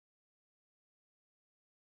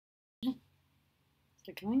Is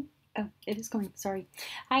it going? Oh, it is going. Sorry.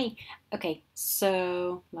 Hi. Okay,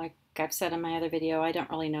 so like I've said in my other video, I don't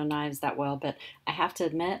really know knives that well, but I have to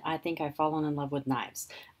admit, I think I've fallen in love with knives.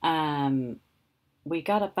 Um, we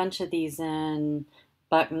got a bunch of these in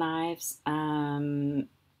buck knives, and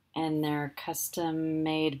they're custom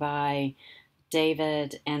made by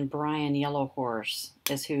David and Brian Yellowhorse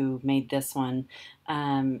is who made this one.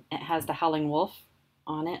 It has the Howling Wolf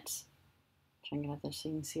on it. Trying to get up there so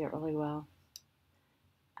you can see it really well.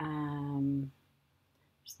 Um,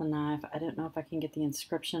 There's the knife. I don't know if I can get the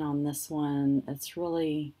inscription on this one. It's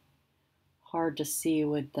really hard to see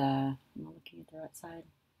with the, am I looking at the right side?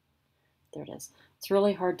 There it is. It's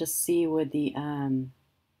really hard to see with the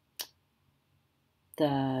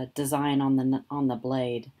design on the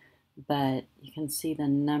blade, but you can see the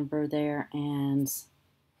number there, and see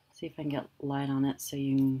if I can get light on it so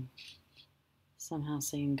you can somehow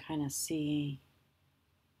so you can kind of see.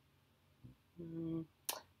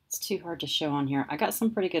 It's too hard to show on here. I got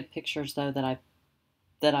some pretty good pictures though that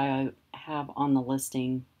I have on the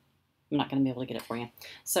listing. I'm not going to be able to get it for you.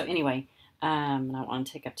 So anyway, I don't want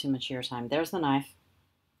to take up too much of your time. There's the knife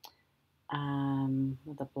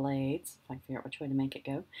with the blades, if I can figure out which way to make it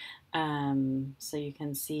go. So you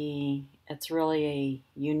can see it's really a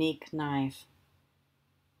unique knife,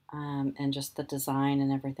 and just the design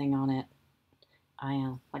and everything on it.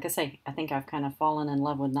 Like I say, I think I've kind of fallen in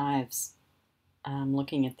love with knives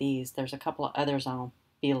looking at these. There's a couple of others I'll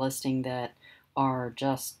be listing that are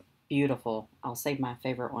just beautiful. I'll save my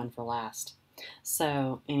favorite one for last.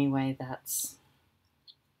 So anyway, that's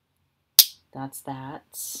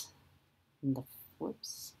that. And the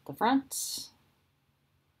front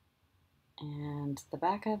and the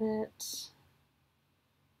back of it.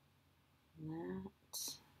 And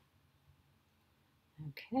that.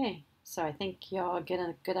 Okay, so I think y'all get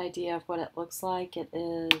a good idea of what it looks like. It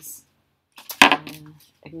is,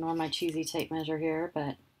 ignore my cheesy tape measure here,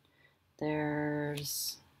 but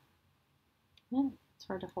there's, yeah, it's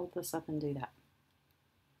hard to hold this up and do that.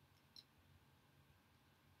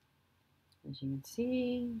 As you can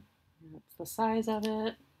see, that's the size of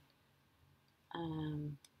it.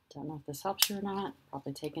 Don't know if this helps you or not.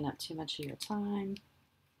 Probably taking up too much of your time.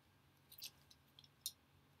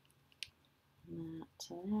 And that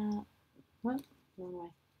to that. What? Wrong way.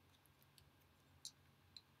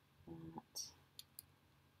 That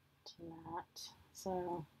to that.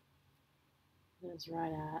 So it is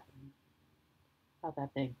right at about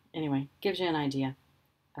that big. Anyway, gives you an idea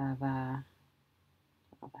of, I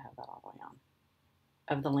don't know if I have that all the way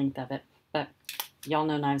on, of the length of it. But y'all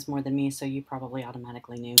know knives more than me, so you probably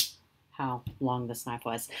automatically knew how long this knife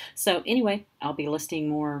was. So anyway, I'll be listing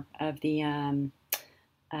more of the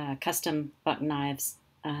custom buck knives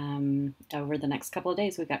over the next couple of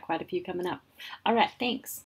days. We've got quite a few coming up. All right, thanks.